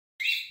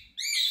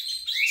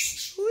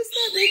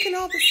making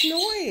all this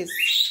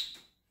noise?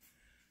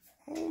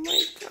 Oh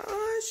my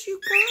gosh,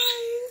 you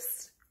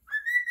guys.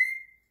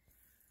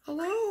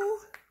 Hello?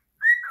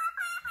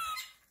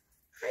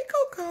 Hi,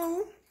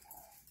 Coco.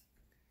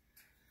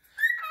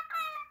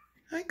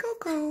 Hi,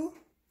 Coco.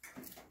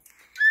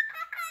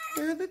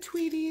 Where are the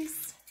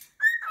Tweeties?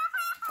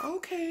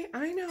 Okay,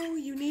 I know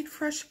you need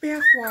fresh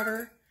bath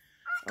water.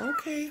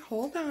 Okay,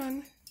 hold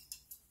on.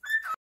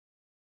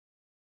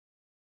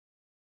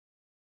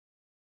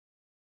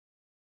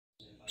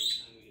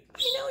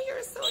 I know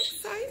you're so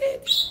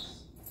excited.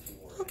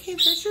 Okay,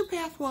 there's your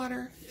bath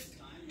water.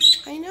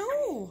 I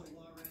know.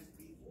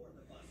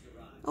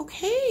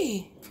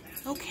 Okay.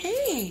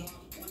 Okay.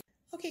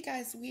 Okay,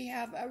 guys, we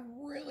have a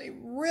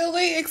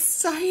really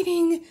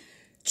exciting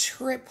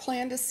trip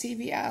planned to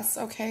CVS.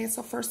 Okay,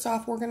 so first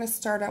off, we're going to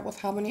start out with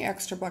how many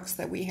extra bucks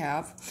that we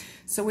have.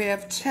 So we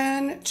have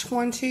 10,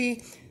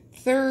 20,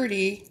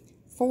 30,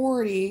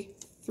 40,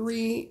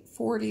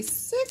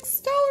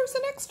 $46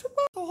 in extra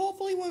bucks. So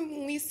hopefully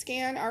when we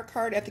scan our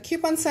card at the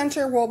coupon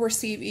center, we'll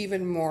receive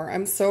even more.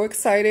 I'm so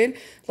excited.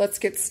 Let's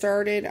get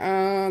started.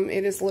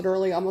 It is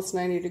literally almost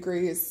 90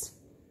 degrees.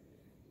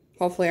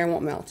 Hopefully I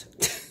won't melt.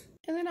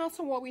 And then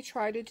also what we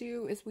try to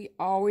do is we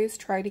always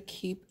try to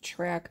keep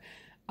track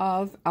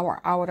of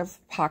our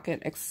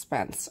out-of-pocket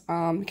expense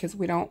because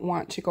we don't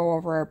want to go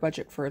over our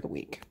budget for the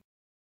week.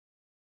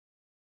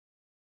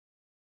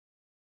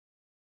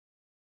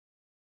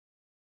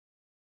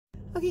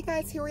 Okay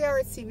guys, here we are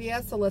at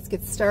CVS, so let's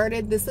get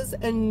started. This is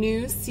a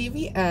new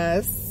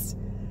CVS.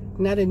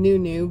 Not a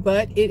new,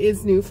 but it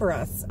is new for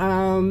us.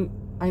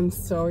 I'm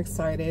so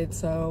excited,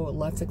 so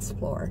let's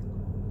explore.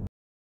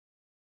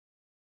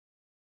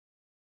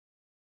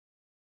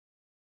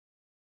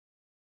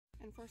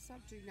 And first up,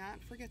 do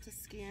not forget to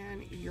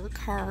scan your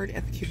card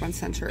at the coupon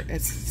center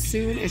as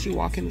soon as you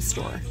walk in the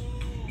store.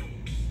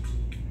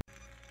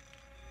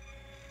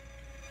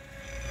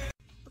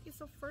 Okay,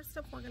 so first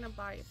up, we're gonna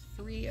buy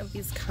 3 of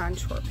these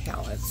contour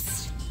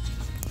palettes.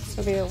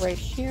 So they are right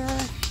here.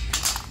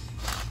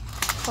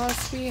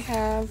 Plus we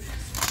have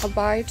a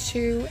buy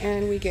 2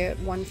 and we get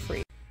 1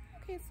 free.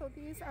 Okay, so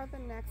these are the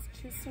next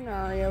 2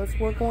 scenarios.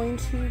 We're going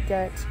to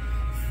get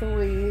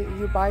 3.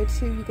 You buy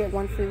 2, you get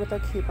 1 free with our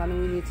coupon,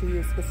 and we need to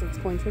use this. It's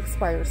going to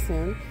expire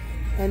soon.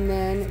 And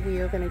then we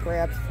are going to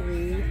grab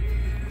 3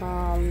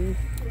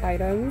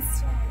 items.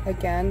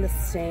 Again, the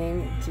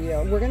same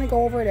deal. We're going to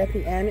go over it at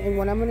the end, and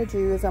what I'm going to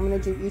do is I'm going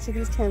to do each of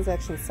these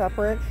transactions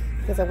separate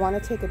because I want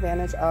to take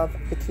advantage of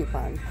the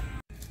coupon.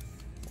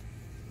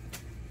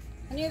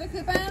 Any other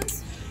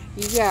coupons?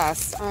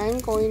 Yes, I'm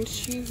going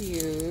to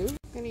use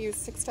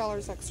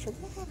 $6 extra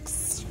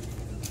bucks.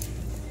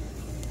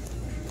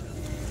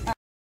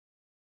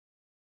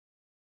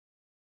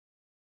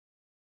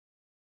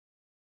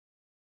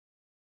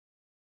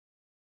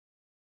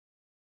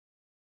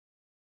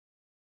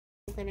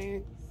 We're going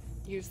to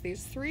use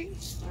these 3.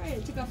 All right,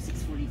 it took off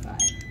 $6.45.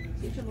 So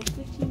you total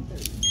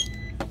 $15.30.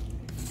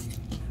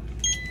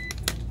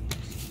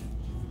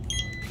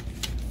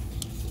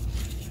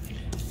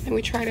 And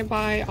we try to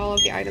buy all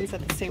of the items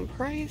at the same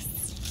price.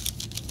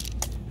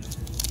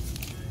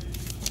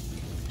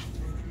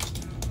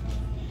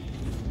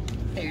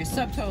 There's a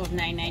subtotal of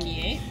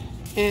 $9.98.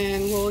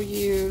 And we'll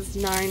use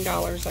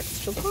 $9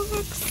 extra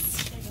bucks.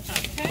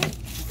 Okay.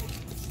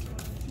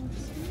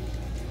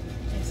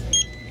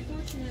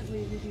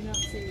 Unfortunately, we do not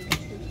save the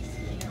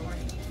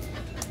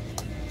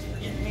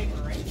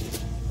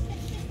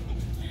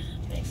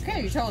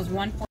Okay, your total is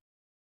 $1.43.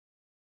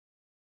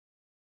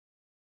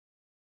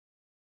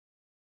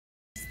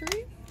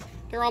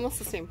 They're almost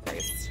the same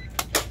price.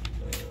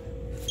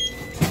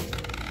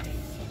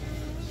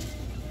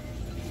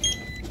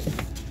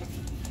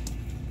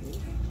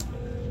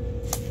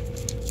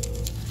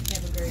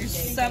 Your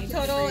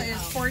subtotal is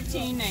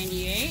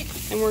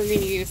 $14.98. And we're going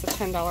to use a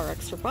 $10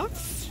 extra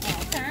bucks.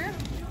 Okay.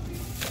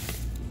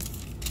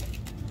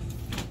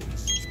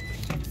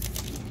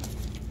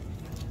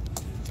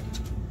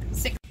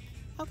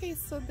 Okay,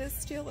 so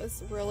this deal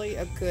is really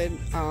a good,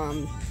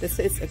 this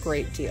is a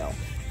great deal.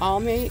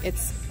 Almay,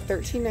 it's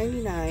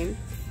 $13.99.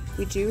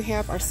 We do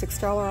have our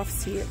 $6 off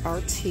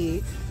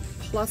CRT,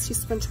 plus you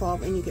spend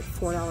 $12 and you get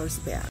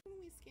 $4 back. When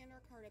we scanned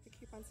our card at the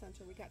coupon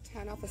center, we got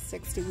 10 off of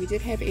 60. We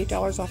did have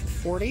 $8 off of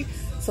 40,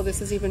 so this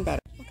is even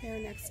better. Okay, our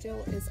next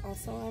deal is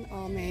also on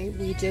Almay.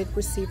 We did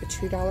receive a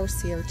 $2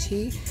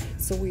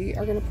 CRT, so we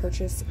are going to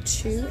purchase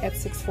 2 at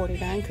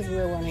 $6.49 because we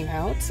were running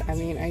out. I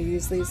mean, I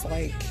use these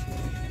like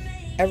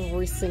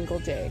every single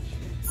day.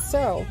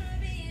 So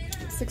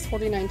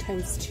 $6.49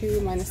 times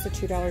 2 minus the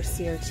 $2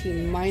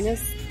 CRT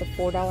minus the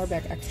 $4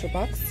 back extra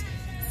bucks,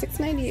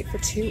 $6.98 for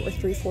 2 or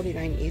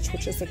 $3.49 each,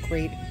 which is a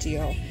great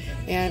deal.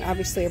 And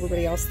obviously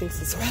everybody else thinks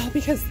as well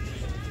because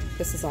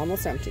this is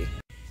almost empty.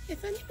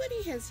 If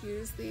anybody has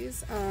used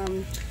these,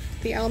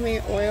 the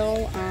Almay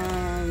oil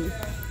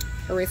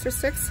eraser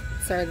sticks,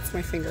 sorry, that's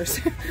my fingers,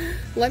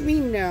 let me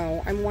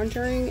know. I'm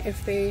wondering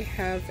if they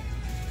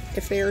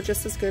are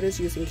just as good as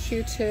using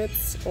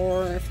Q-tips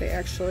or if they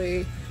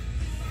actually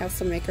have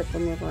some makeup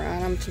remover on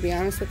them. To be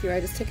honest with you, I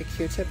just take a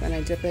Q-tip and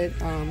I dip it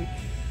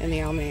in the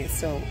Almay.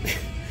 So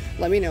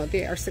let me know.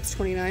 They are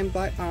 $6.29,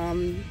 but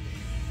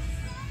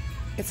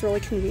it's really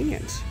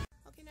convenient.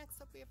 Okay,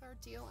 next up we have our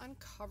deal on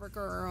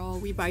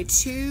CoverGirl. We buy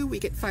 2, we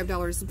get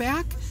 $5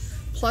 back.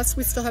 Plus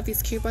we still have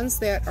these coupons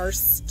that are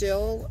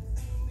still,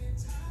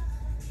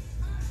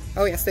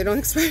 oh yes, they don't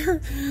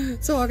expire.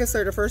 So August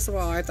 3rd, first of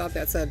all, I thought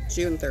that said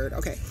June 3rd.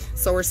 Okay,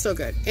 so we're still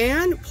good.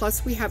 And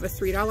plus we have a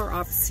 $3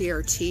 off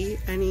CRT,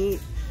 any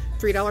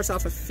 $3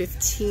 off of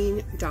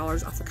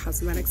 $15 off of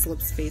cosmetics,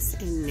 lips, face,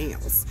 and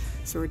nails.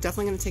 So we're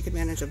definitely going to take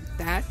advantage of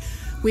that.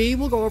 We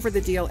will go over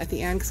the deal at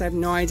the end because I have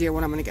no idea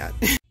what I'm going to get.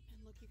 And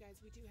look, you guys,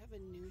 we do have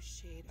a new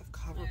shade of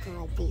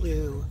CoverGirl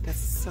Blue. That's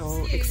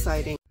so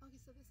exciting. Okay,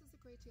 so this is a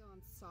great deal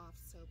on soft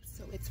soap.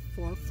 So it's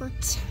 4 for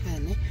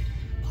 $10.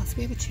 Plus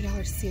we have a $2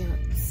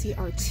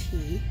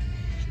 CRT.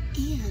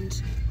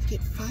 And we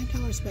get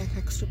 $5 back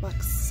extra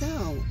bucks. So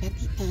at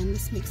the end,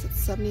 this makes it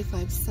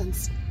 75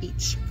 cents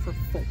each for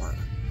 4.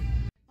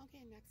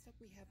 Next up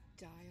we have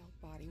Dial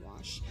body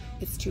wash.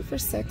 It's 2 for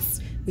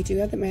 $6. We do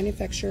have the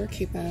manufacturer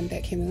coupon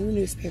that came in the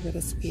newspaper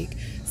this week.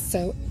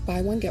 So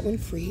buy one, get one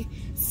free.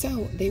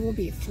 So they will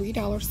be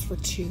 $3 for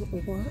 2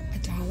 or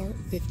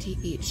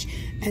 $1.50 each.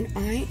 And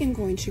I am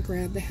going to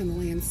grab the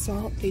Himalayan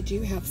salt. They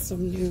do have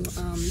some new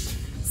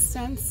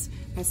scents.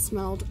 I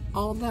smelled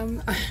all of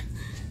them,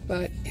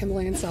 but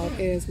Himalayan salt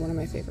is one of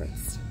my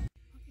favorites. Okay,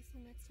 so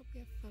next up we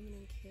have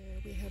feminine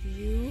care. We have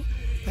You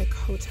by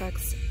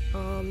Kotex,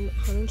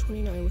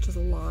 129, which is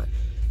a lot.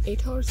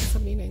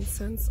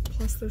 $8.79,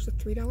 plus there's a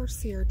 $3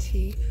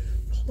 CRT,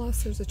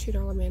 plus there's a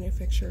 $2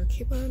 manufacturer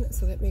coupon,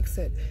 so that makes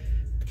it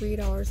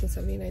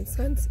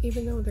 $3.79.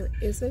 Even though there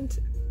isn't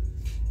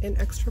an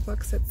extra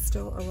bucks, it's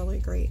still a really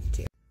great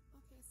deal.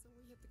 Okay, so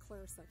we hit the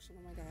Claire section.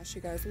 Oh my gosh,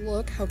 you guys,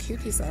 look how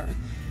cute these are.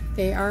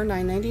 They are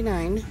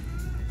 $9.99.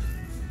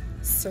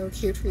 So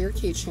cute for your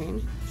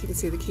keychain. You can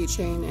see the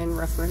keychain in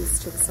reference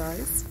to the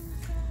size.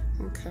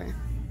 Okay.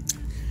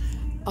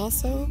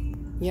 Also,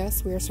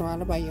 yes, we are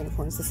surrounded by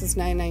unicorns. This is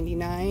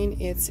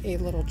 $9.99. It's a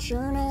little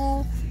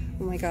journal.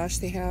 Oh my gosh,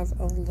 they have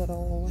a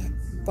little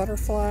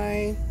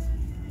butterfly.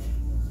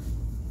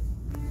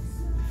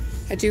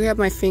 I do have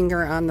my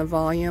finger on the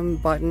volume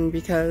button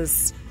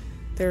because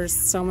there's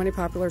so many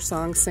popular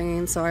songs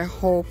singing, so I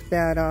hope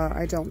that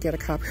I don't get a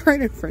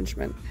copyright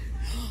infringement.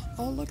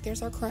 Oh, look,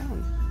 there's our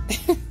crown.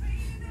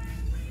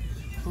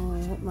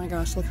 Oh my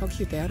gosh, look how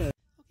cute that is.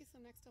 Okay, so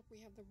next up we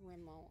have the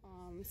Rimmel.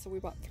 So we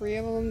bought 3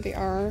 of them. They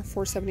are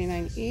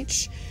 $4.79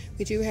 each.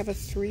 We do have a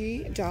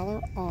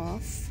 $3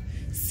 off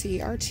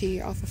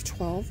CRT off of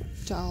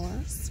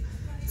 $12.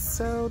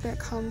 So that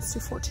comes to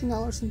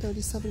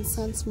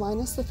 $14.37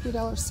 minus the $3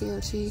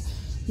 CRT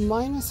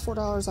minus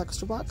 $4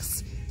 extra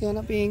bucks. They end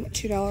up being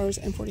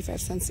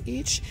 $2.45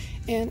 each.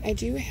 And I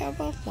do have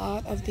a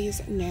lot of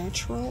these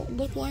natural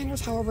lip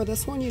liners. However,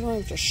 this one you don't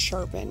have to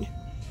sharpen.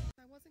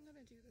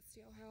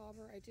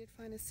 I did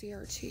find a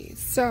CRT.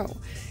 So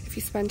if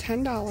you spend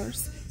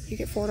 $10, you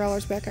get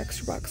 $4 back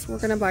extra bucks. We're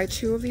going to buy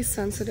 2 of these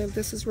sensitive.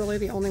 This is really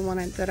the only one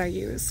that I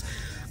use.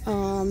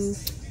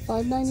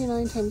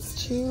 $5.99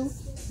 times 2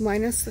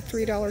 minus the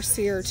 $3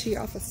 CRT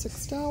off of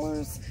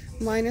 $6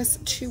 minus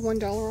 2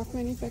 $1 off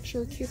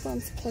manufacturer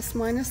coupons plus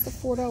minus the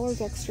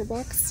 $4 extra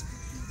bucks.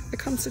 It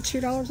comes to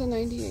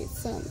 $2.98,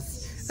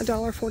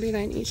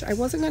 $1.49 each. I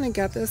wasn't going to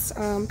get this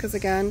because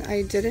again,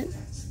 I didn't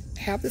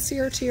have the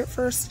CRT at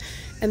first,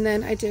 and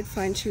then I did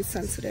find 2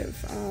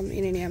 sensitive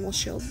in Enamel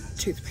Shield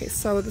toothpaste.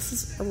 So this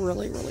is a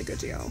really, really good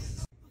deal.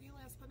 Okay,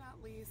 last but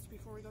not least,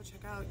 before we go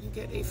check out, you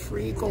get a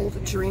free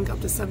gold drink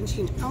up to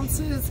 17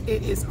 ounces.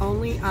 It is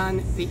only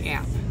on the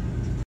app.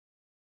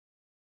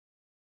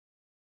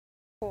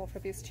 For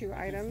these 2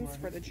 items,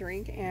 for the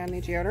drink and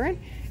the deodorant,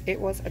 it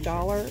was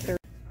 $1.30.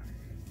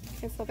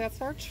 Okay, so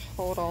that's our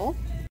total.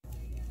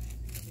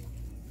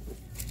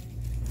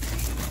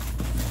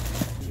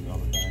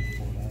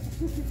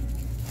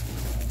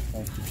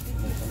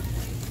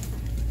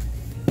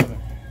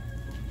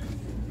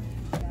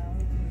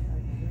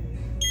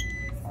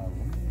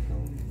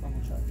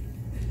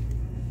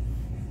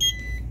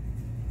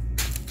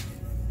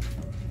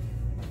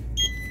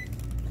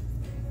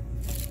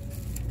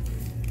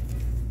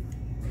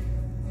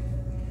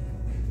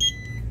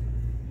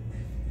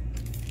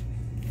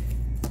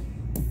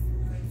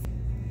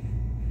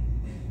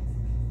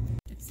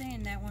 It's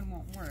saying that one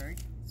won't work,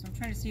 so I'm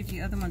trying to see if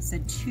the other one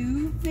said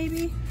 2,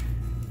 maybe?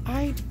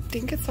 I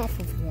think it's off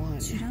of 1.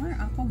 $2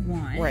 off of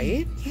 1.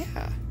 Right?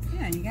 Yeah.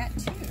 Yeah, and you got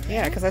 2, right?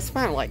 Yeah, because I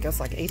spent like, it's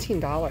like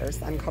 $18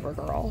 on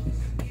CoverGirl.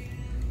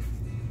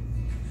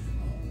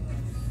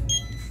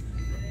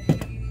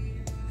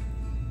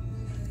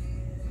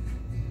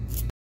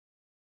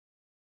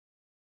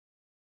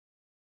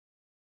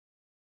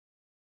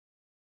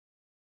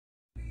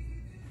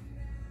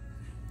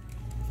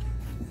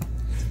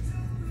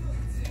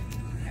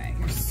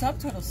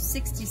 Subtotal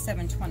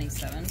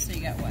 $67.27, so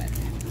you got what?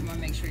 You want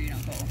to make sure you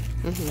don't go.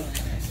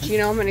 Do you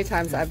know how many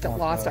times I've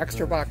lost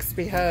extra bucks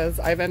because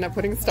I've ended up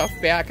putting stuff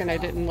back and I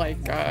didn't like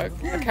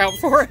account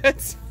for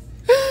it?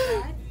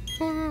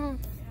 Alright,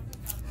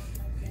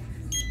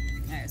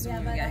 So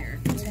what do we got here?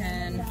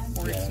 10,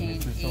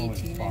 14,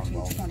 18,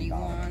 19,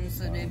 21.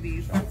 So that'd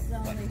be, what,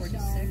 46?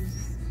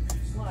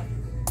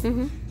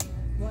 Mm-hmm.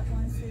 What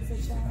ones is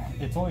it showing?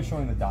 It's only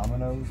showing the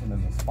dominoes and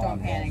then the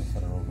spawn ones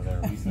that are over there.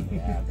 At least in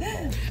the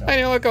ad. I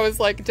know it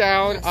goes like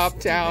down, up,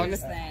 down.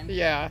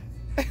 Yeah.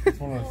 It's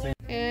one of those things.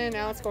 And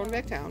now it's going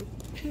back down.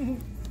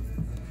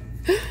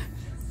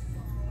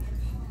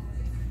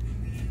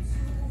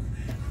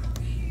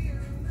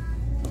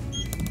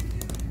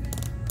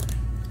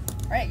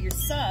 All right, your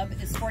sub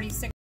is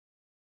 46.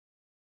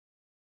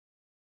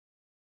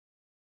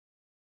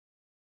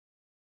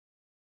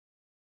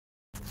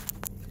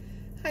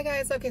 Hi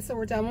guys, okay, so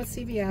we're done with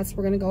CVS.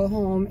 We're gonna go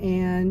home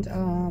and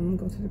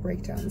go through the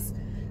breakdowns.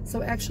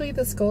 So actually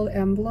this gold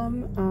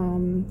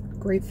emblem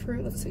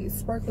grapefruit, let's see,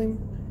 sparkling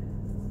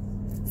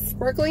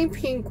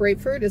pink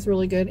grapefruit is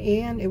really good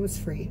and it was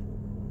free.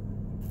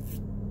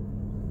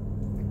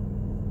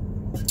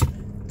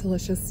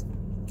 Delicious.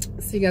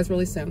 See you guys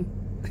really soon.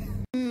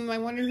 I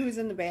wonder who's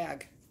in the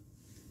bag.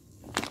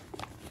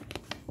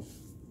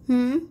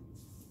 And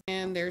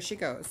there she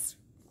goes.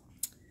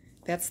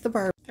 That's the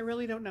bar. I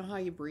really don't know how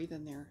you breathe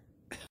in there.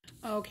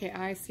 Okay,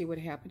 I see what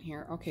happened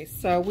here. Okay,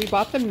 so we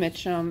bought the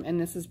Mitchum,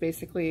 and this is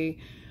basically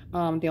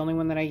the only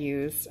one that I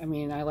use. I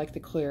mean, I like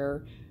the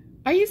clear.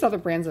 I use other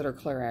brands that are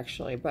clear,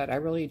 actually, but I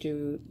really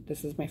do.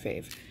 This is my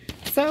fave.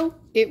 So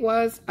it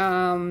was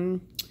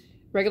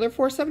regular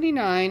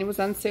 $4.79. It was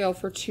on sale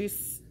for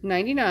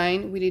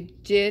 $2.99. We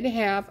did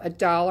have a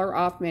 $1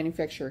 off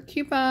manufacturer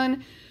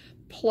coupon.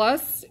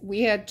 Plus,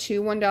 we had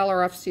two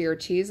 $1 off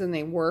CRTs, and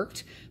they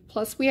worked.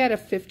 Plus, we had a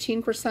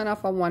 15%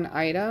 off on one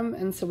item,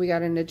 and so we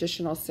got an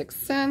additional 6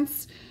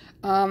 cents.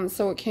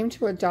 So it came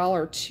to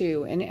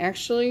 $1.02, and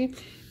actually,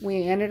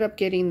 we ended up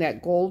getting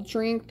that gold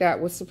drink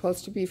that was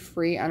supposed to be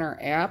free on our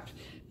app,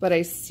 but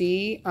I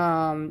see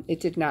it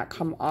did not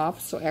come off,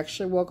 so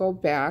actually we'll go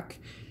back.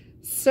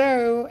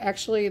 So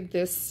actually,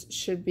 this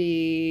should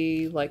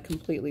be like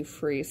completely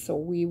free, so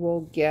we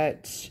will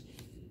get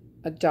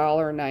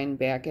 $1.09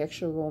 back.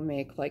 Actually, we'll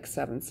make like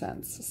 7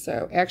 cents.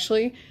 So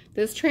actually,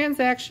 this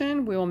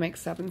transaction, we will make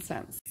 7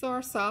 cents. So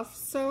our soft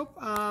soap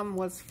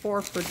was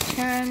 4 for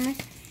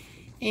 $10,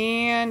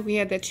 and we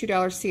had that $2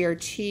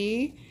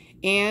 CRT,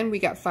 and we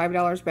got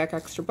 $5 back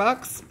extra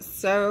bucks.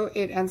 So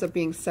it ends up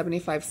being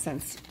 75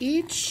 cents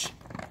each.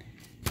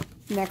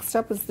 Next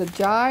up is the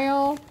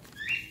dial,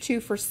 2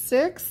 for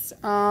 $6,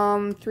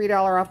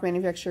 $3 off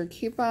manufacturer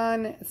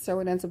coupon. So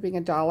it ends up being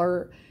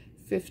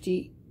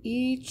 $1.50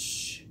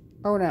 each.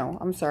 Oh no,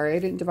 I'm sorry, I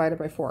didn't divide it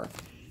by 4.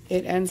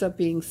 It ends up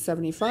being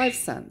 75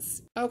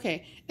 cents.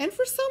 Okay, and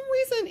for some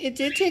reason, it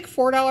did take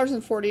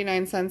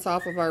 $4.49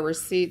 off of our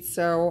receipt,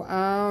 so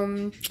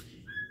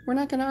we're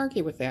not gonna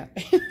argue with that.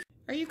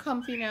 Are you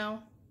comfy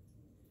now?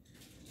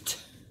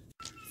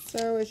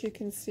 So as you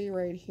can see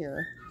right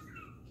here.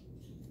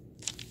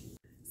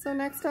 So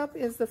next up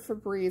is the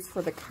Febreze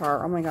for the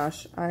car. Oh my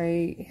gosh,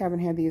 I haven't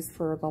had these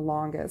for the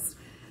longest.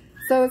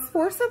 So it's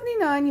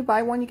 $4.79, you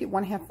buy one, you get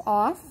one half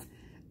off.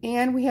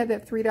 And we had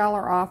that $3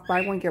 off,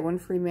 buy one, get one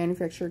free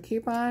manufacturer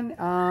coupon.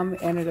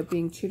 Ended up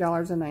being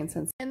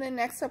 $2.09. And then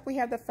next up we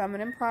have the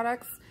feminine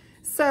products.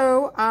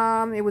 So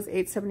it was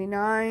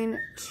 $8.79,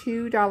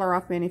 $2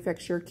 off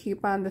manufacturer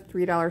coupon, the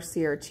 $3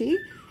 CRT.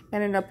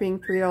 Ended up being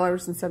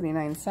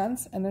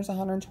 $3.79. And there's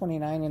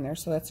 129 in there,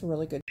 so that's a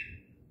really good.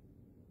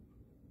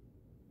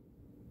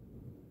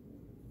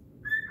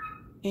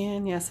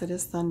 And yes, it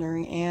is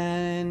thundering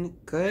and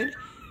good,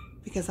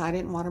 because I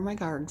didn't water my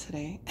garden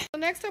today. So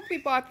next up, we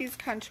bought these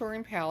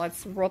contouring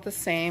palettes, both the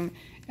same,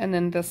 and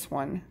then this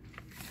one.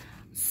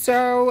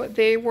 So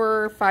they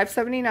were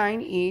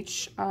 $5.79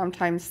 each,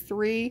 times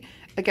 3.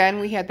 Again,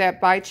 we had that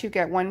buy 2,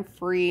 get 1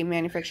 free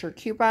manufacturer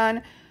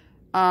coupon.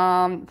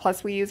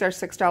 Plus we used our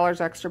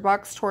 $6 extra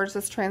bucks towards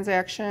this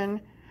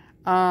transaction.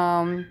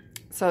 So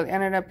it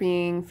ended up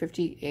being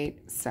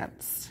 58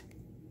 cents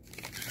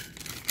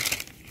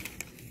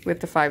with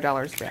the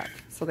 $5 back.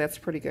 So that's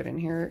pretty good. And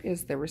here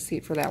is the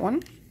receipt for that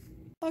one.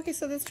 Okay,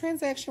 so this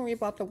transaction, we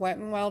bought the Wet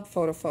n Wild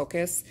Photo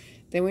Focus.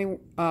 Then we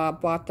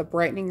bought the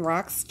Brightening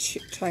Rocks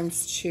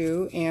times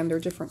 2, and they're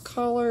different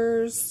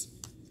colors.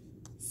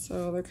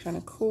 So they're kind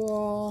of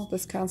cool.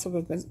 This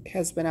concept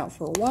has been out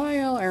for a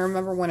while. I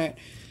remember when it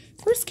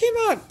first came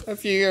out a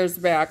few years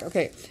back.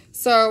 Okay,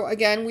 so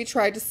again, we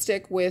tried to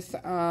stick with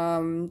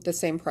the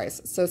same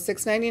price. So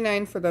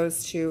 $6.99 for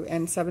those two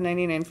and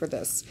 $7.99 for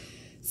this.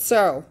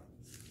 So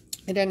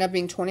it ended up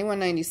being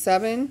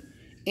 $21.97,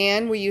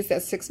 and we used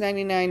that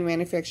 $6.99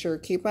 manufacturer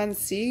coupon.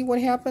 See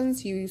what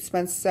happens? You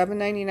spend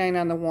 $7.99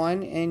 on the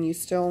one, and you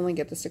still only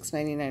get the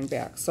 $6.99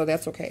 back, so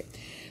that's okay.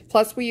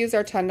 Plus, we used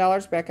our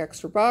 $10 back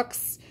extra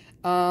bucks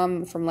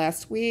from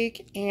last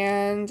week,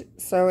 and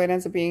so it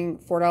ends up being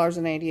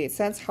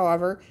 $4.98.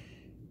 However,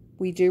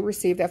 we do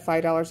receive that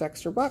 $5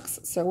 extra bucks,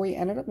 so we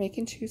ended up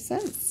making 2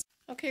 cents.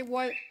 Okay,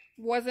 what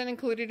wasn't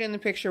included in the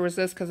picture was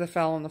this, because it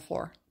fell on the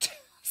floor.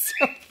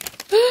 So...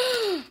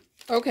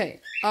 Okay,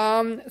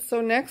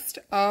 so next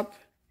up,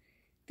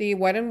 the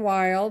Wet n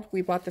Wild.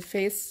 We bought the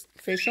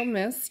facial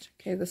mist.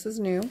 Okay, this is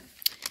new.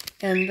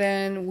 And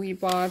then we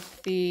bought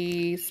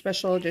the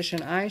special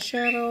edition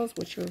eyeshadows,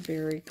 which are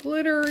very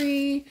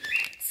glittery.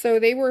 So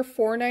they were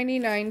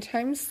 $4.99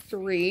 times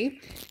 3.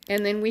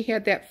 And then we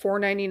had that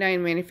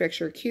 $4.99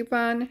 manufacturer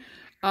coupon.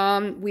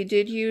 We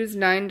did use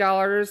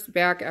 $9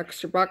 back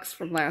extra bucks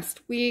from last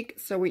week.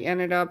 So we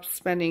ended up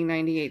spending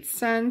 98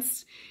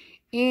 cents.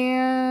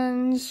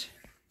 And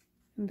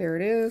there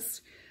it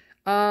is.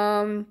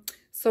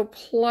 So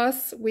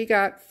plus we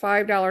got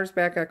 $5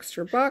 back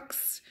extra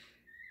bucks.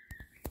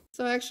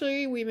 So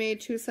actually we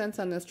made 2 cents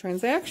on this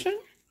transaction.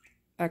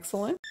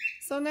 Excellent.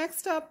 So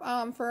next up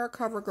for our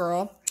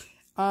CoverGirl,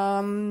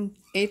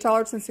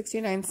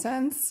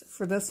 $8.69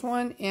 for this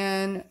one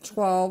and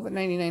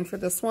 $12.99 for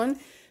this one.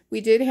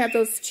 We did have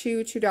those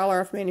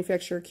 $2 off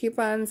manufacturer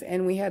coupons,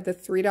 and we had the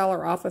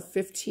 $3 off of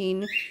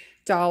 $15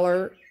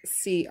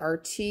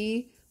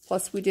 CRT.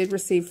 Plus we did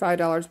receive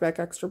 $5 back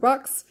extra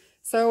bucks.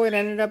 So it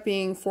ended up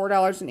being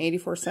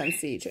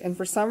 $4.84 each. And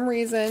for some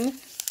reason,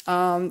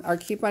 our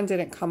coupon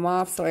didn't come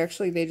off. So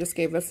actually they just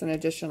gave us an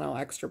additional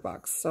extra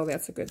bucks. So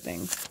that's a good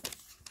thing.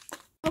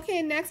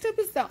 Okay, next up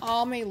is the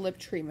Almay lip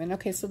treatment.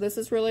 Okay, so this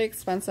is really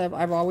expensive.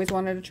 I've always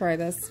wanted to try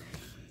this.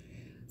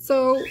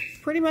 So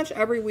pretty much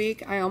every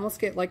week I almost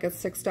get like a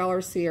 $6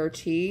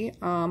 CRT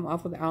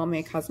off of the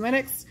Almay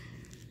Cosmetics.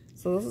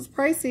 So this is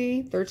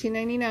pricey,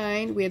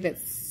 $13.99. We had that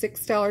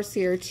 $6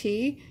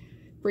 CRT,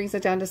 brings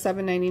it down to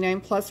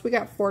 $7.99. Plus we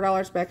got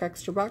 $4 back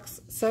extra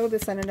bucks. So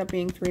this ended up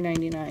being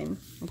 $3.99,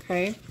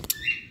 okay?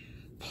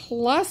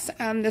 Plus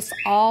this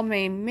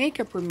Almay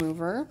makeup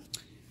remover.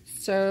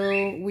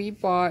 So we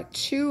bought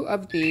 2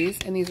 of these,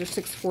 and these are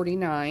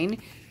 $6.49.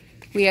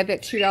 We had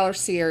that $2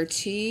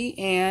 CRT,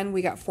 and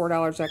we got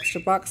 $4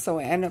 extra bucks, so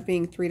it ended up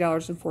being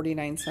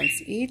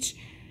 $3.49 each.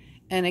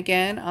 And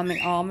again, on the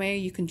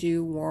Almay, you can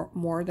do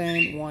more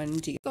than one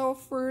deal. So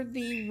for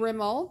the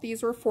Rimmel,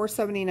 these were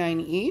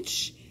 $4.79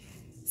 each.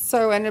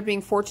 So it ended up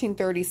being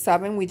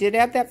 $14.37. We did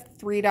have that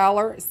 $3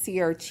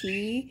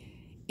 CRT,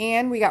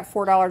 and we got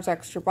 $4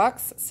 extra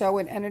bucks. So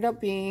it ended up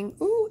being,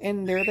 ooh,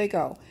 and there they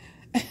go,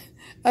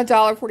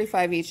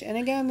 $1.45 each. And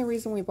again, the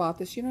reason we bought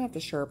this, you don't have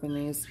to sharpen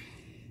these.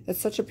 It's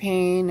such a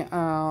pain,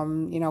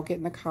 you know, get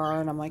in the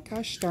car and I'm like,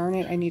 gosh darn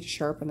it, I need to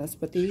sharpen this.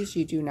 But these,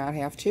 you do not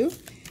have to.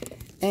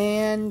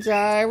 And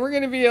we're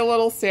going to be a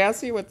little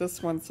sassy with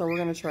this one, so we're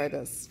going to try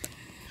this.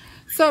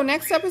 So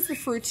next up is the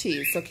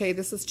Fruities. Okay,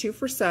 this is 2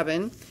 for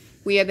 $7.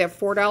 We had that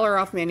 $4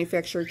 off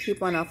manufacturer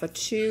coupon off of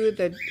 2,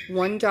 the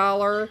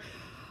 $1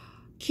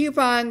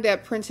 coupon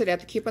that printed at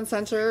the coupon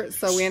center.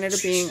 So we ended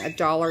up being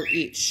 $1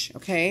 each,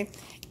 okay?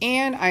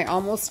 And I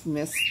almost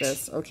missed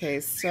this. Okay,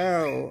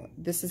 so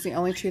this is the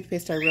only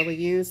toothpaste I really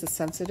use. It's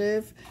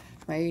sensitive.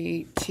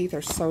 My teeth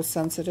are so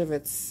sensitive,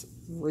 it's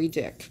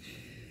ridiculous.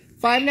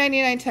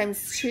 $5.99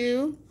 times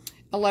 2,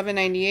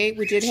 $11.98.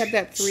 We did have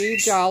that $3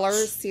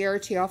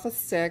 CRT off of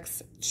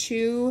 6,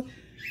 2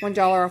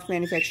 $1 off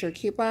manufacturer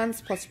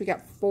coupons, plus we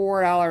got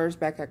 $4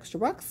 back extra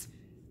bucks,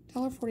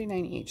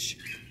 $1.49 each.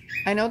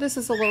 I know this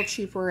is a little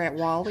cheaper at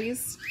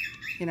Wally's,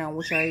 you know,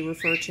 which I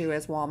refer to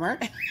as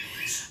Walmart.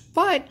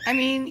 But, I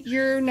mean,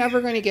 you're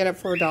never going to get it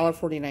for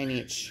 $1.49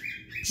 each.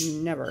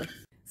 Never.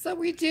 So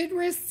we did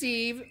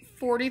receive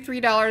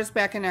 $43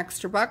 back in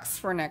extra bucks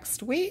for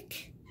next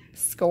week.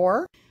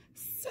 Score.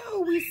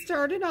 So we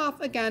started off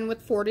again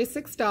with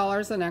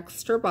 $46 in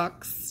extra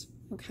bucks.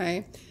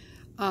 Okay.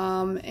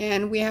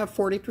 And we have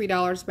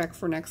 $43 back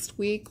for next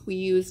week. We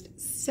used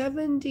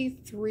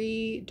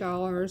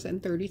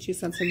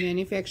 $73.32 in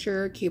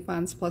manufacturer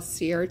coupons plus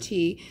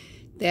CRT.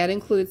 That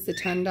includes the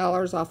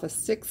 $10 off of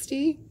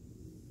 60.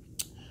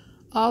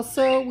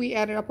 Also, we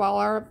added up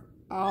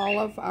all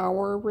of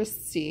our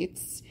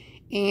receipts,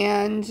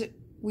 and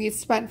we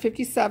spent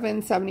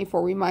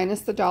 $57.74. We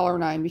minus the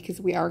 $1.09 because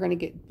we are going to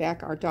get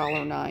back our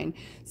 $1.09.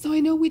 So I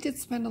know we did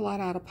spend a lot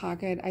out of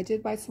pocket. I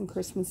did buy some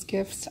Christmas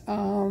gifts,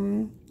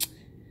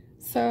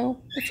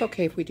 so it's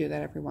okay if we do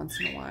that every once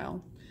in a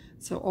while.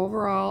 So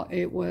overall,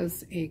 it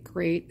was a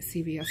great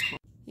CVS haul.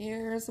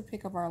 Here's a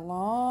pic of our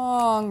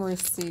long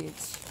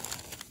receipt.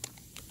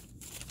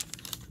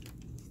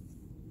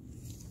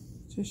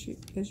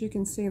 As you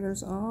can see,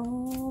 there's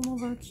all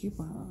of our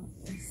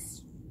coupons.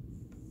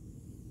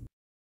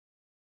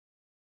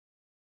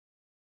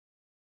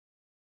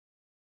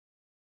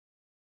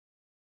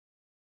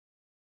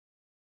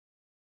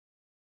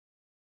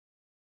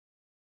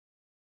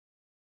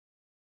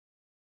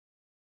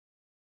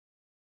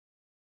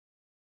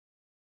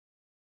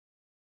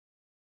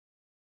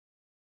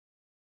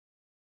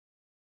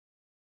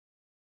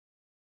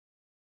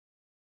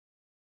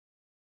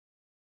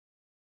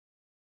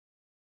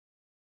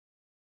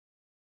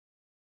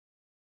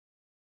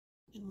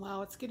 And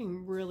wow, it's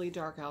getting really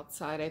dark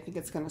outside. I think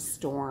it's going to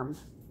storm.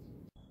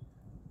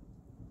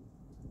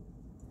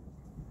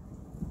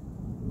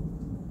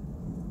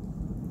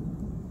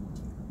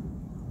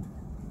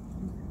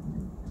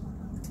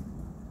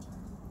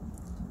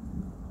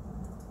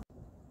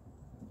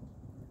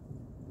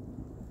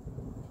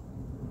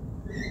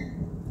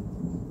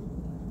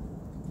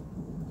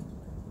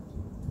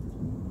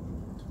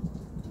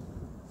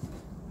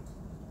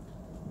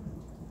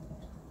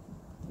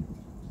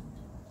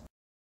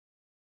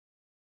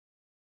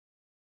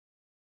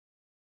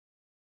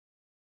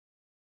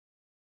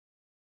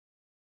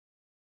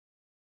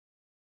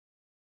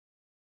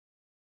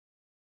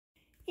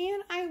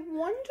 And I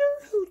wonder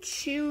who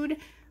chewed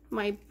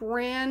my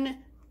brand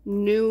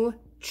new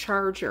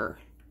charger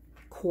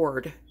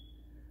cord.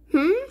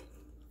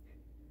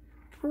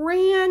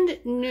 Brand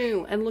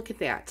new. And look at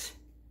that.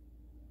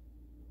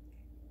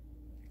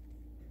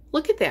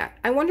 Look at that.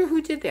 I wonder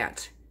who did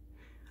that.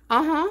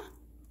 I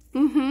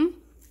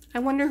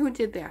wonder who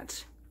did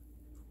that.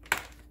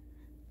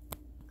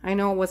 I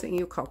know it wasn't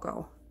you,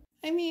 Coco.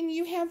 I mean,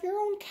 you have your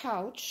own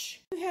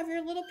couch. You have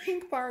your little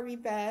pink Barbie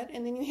bed,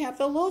 and then you have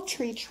the little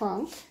tree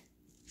trunk.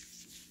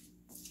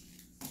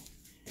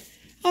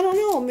 I don't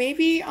know,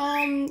 maybe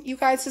you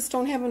guys just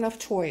don't have enough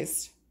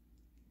toys.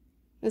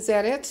 Is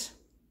that it?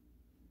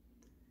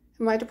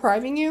 Am I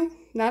depriving you?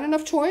 Not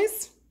enough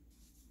toys?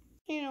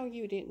 You know,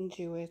 you didn't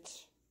do it.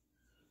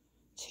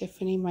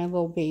 Tiffany, my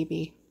little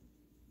baby.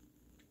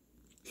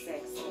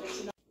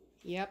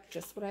 Yep,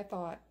 just what I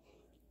thought.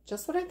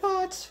 Just what I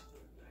thought.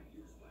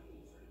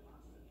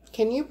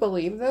 Can you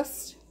believe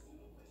this?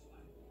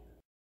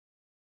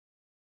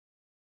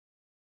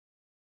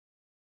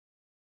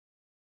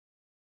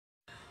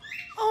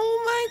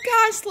 Oh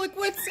my gosh, look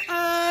what's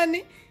on.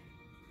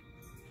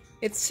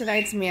 It's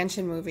tonight's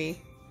Mansion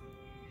movie.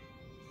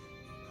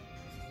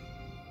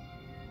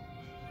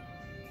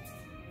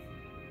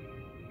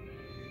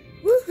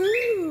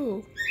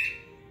 Woohoo!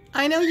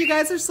 I know you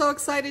guys are so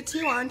excited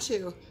too, aren't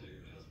you?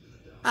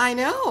 I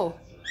know.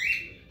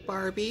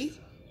 Barbie.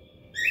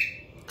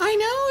 I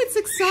know, it's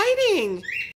exciting.